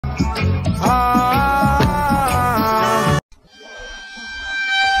Ah.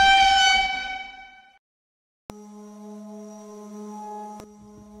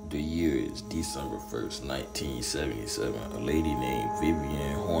 The year is December 1st, 1977. A lady named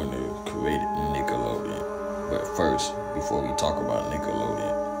Vivian Horner created Nickelodeon. But first, before we talk about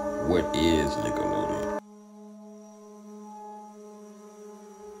Nickelodeon, what is Nickelodeon?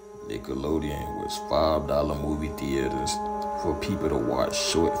 Nickelodeon was $5 movie theaters for people to watch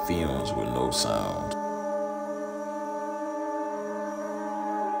short films with no sound.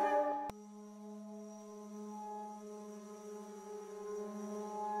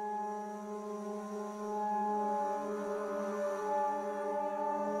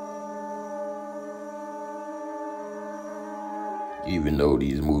 Even though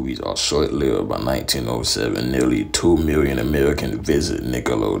these movies are short-lived, by 1907, nearly 2 million Americans visit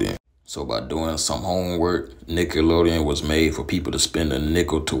Nickelodeon. So by doing some homework, Nickelodeon was made for people to spend a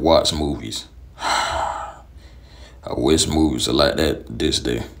nickel to watch movies. I wish movies are like that this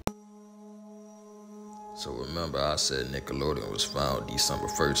day. So remember, I said Nickelodeon was founded December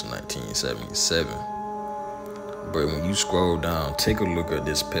 1st, 1977. But when you scroll down, take a look at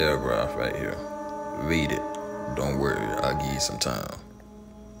this paragraph right here. Read it. Don't worry, I'll give you some time.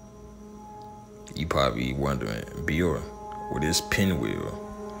 You probably wondering, Bior, what is pinwheel?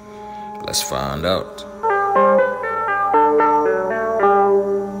 Let's find out.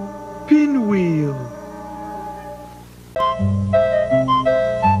 Pinwheel.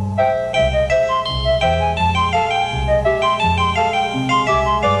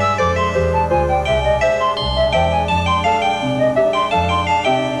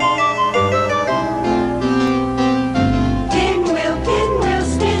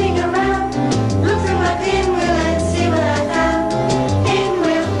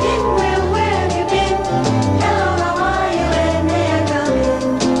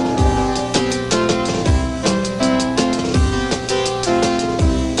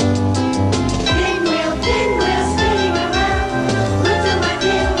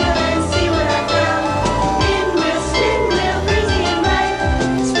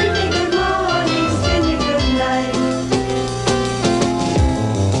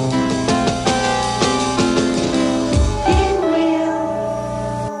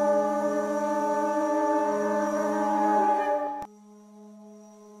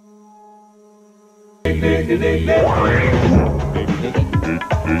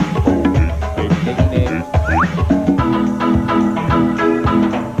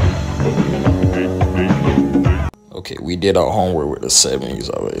 Okay, we did our homework with the 70s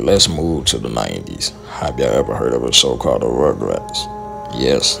already. Let's move to the 90s. Have y'all ever heard of a show called The Rugrats?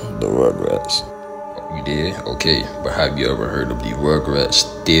 Yes, The Rugrats. You did? Okay, but have you ever heard of the Rugrats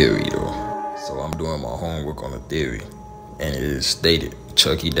theory though? So I'm doing my homework on the theory, and it is stated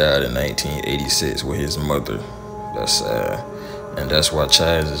Chucky died in 1986 with his mother. That's sad. And that's why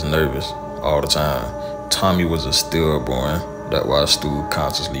Chaz is nervous all the time. Tommy was a stillborn. That's why Stu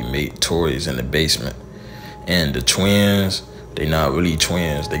consciously made toys in the basement. And the twins, they not really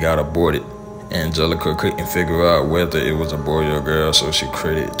twins. They got aborted. Angelica couldn't figure out whether it was a boy or a girl, so she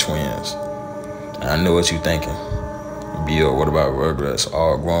created twins. And I know what you're thinking. Bill, what about Rugrats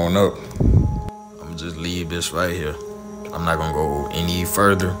all grown up? I'm just leave this right here. I'm not gonna go any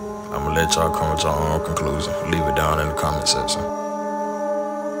further. I'm gonna let y'all come with your own conclusion. Leave it down in the comment section.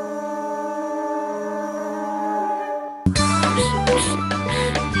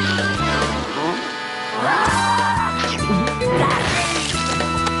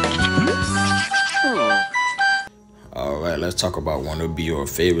 Alright, let's talk about one of your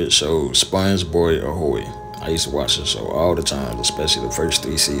favorite shows, SpongeBob Ahoy. I used to watch this show all the time, especially the first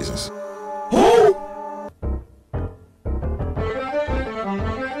 3 seasons.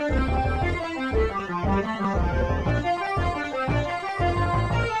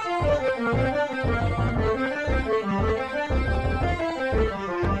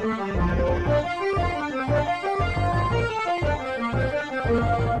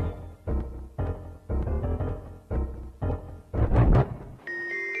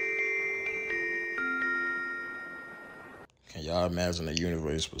 Can y'all imagine a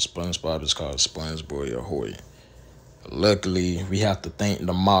universe where SpongeBob is called SpongeBob Ahoy? Luckily, we have to thank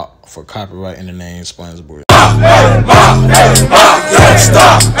the Mop for copyrighting the name SpongeBob. Hey, Mop! Hey, Mop! Don't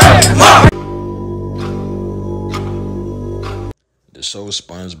stop! Hey, Mop! The show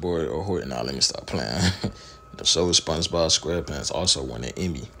SpongeBob Ahoy. Now let me stop playing. The show SpongeBob SquarePants also won an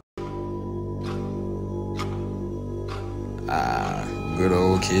Emmy. Good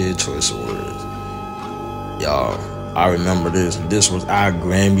old Kid Choice Awards. Y'all, I remember this. This was our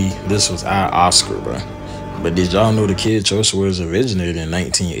Grammy. This was our Oscar, bro. But did y'all know the Kid Choice Awards originated in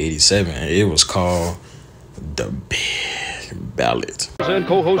 1987? And it was called The Big Ballot. And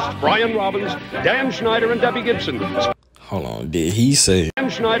co-hosts Brian Robbins, Dan Schneider, and Debbie Gibson. Hold on, did he say? Dan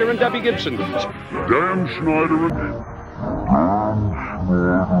Schneider and Debbie Gibson. Dan Schneider and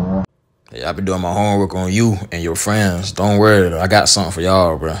Hey, I been doing my homework on you and your friends. Don't worry, I got something for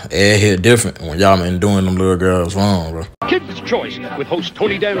y'all, bro. Ed hit different when y'all been doing them little girls wrong, bro. Kids Choice with host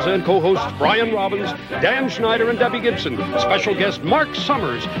Tony Danza and co-hosts Brian Robbins, Dan Schneider, and Debbie Gibson. Special guest Mark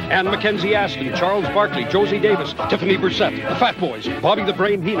Summers, Ann Mackenzie Aston, Charles Barkley, Josie Davis, Tiffany Brissett, the Fat Boys, Bobby the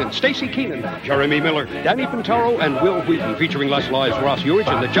Brain Heenan, Stacy Keenan, Jeremy Miller, Danny Pintaro, and Will Wheaton, featuring Les Lies, Ross Urich,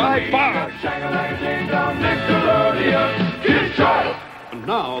 and the Jive Five. Nickelodeon. Kids Choice. And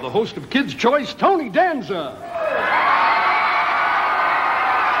now, the host of Kids Choice, Tony Danza.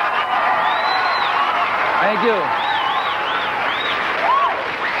 Thank you.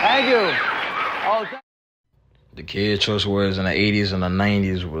 Thank you. Oh, The Kid Choice Awards in the 80s and the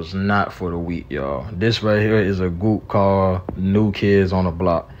 90s was not for the weak, y'all. This right here is a group called New Kids on the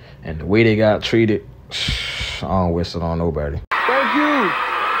Block. And the way they got treated, I don't wish it on nobody. thank you.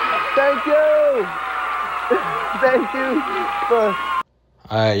 Thank you. Thank you for...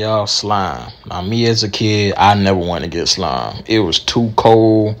 Alright, y'all, slime. Now, me as a kid, I never wanted to get slime. It was too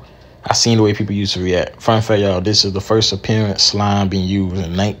cold. I seen the way people used to react. Fun fact, y'all, this is the first appearance slime being used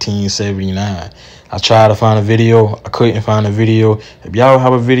in 1979. I tried to find a video. I couldn't find a video. If y'all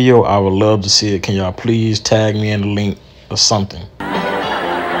have a video, I would love to see it. Can y'all please tag me in the link or something?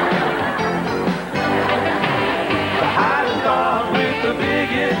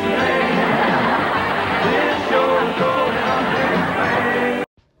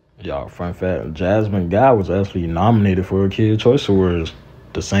 Y'all, fun fact, Jasmine Guy was actually nominated for a Kid Choice Awards.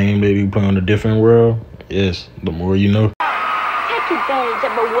 The same lady who play on A Different World. Yes, the more you know. Take advantage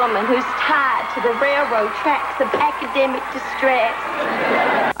of a woman who's tied to the railroad tracks of academic distress.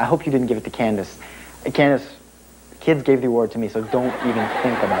 I hope you didn't give it to Candace. Candace, kids gave the award to me, so don't even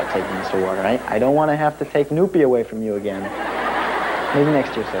think about taking this award, all right? I don't want to have to take Noopy away from you again. Maybe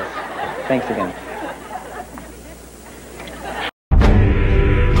next year, sis. Thanks again.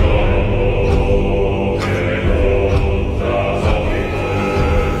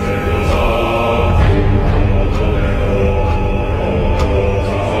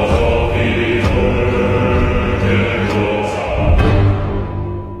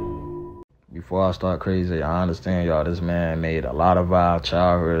 Before I start crazy, I understand y'all, this man made a lot of our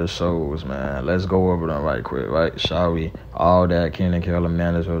childhood shows, man. Let's go over them right quick, right? Shall we? All That, Ken and Keller,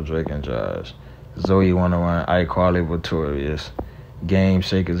 Manisville, Drake and Josh. Zoe 101, iQuality, Victorious. Game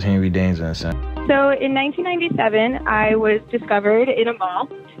Shakers, Henry Danger, and Sam. So in 1997, I was discovered in a mall.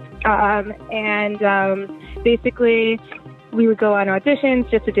 Basically, we would go on auditions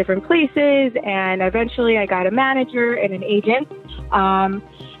just to different places. And eventually I got a manager and an agent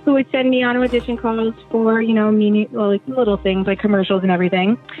who would send me on audition calls for, like little things like commercials and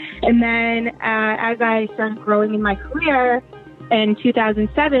everything. And then as I started growing in my career, in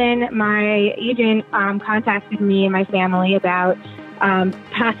 2007, my agent contacted me and my family about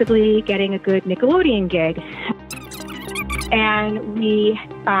possibly getting a good Nickelodeon gig. And we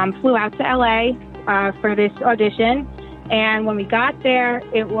flew out to LA for this audition. And when we got there,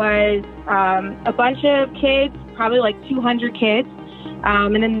 it was a bunch of kids, probably like 200 kids.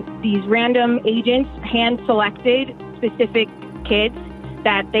 And then these random agents hand-selected specific kids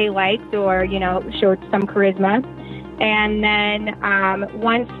that they liked or, showed some charisma. And then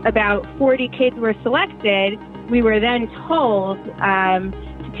once about 40 kids were selected, we were then told to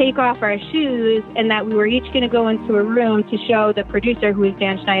take off our shoes and that we were each going to go into a room to show the producer, who is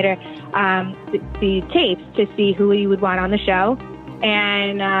Dan Schneider, the tapes to see who we would want on the show.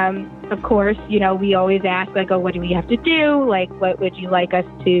 And, of course, we always ask, like, oh, what do we have to do? Like, what would you like us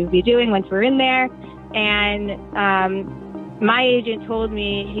to be doing once we're in there? And my agent told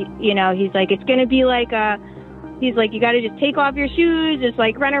me, he's like, it's going to be like he's like, you got to just take off your shoes, just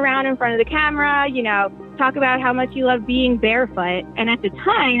like run around in front of the camera, talk about how much you love being barefoot. And at the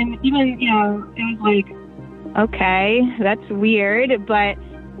time, even, it was like, okay, that's weird, but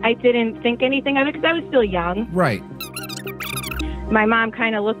I didn't think anything of it because I was still young. Right. My mom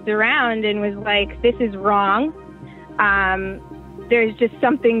kind of looked around and was like, this is wrong. There's just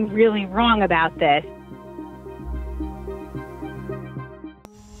something really wrong about this.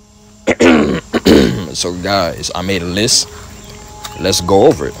 So guys, I made a list. Let's go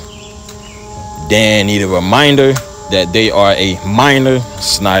over it. Dan need a reminder that they are a minor,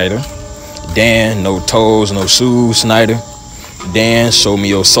 Snyder. Dan, no toes, no shoes, Snyder. Dan, show me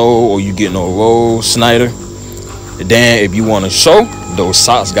your soul or you get no roll, Snyder. Dan, if you want to show, those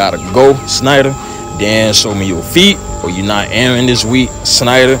socks gotta go, Snyder. Dan, show me your feet, or you're not airing this week,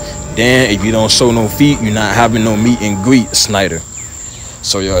 Snyder. Dan, if you don't show no feet, you're not having no meet and greet, Snyder.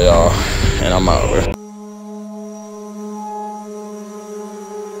 So, yo, y'all, and I'm out, bro.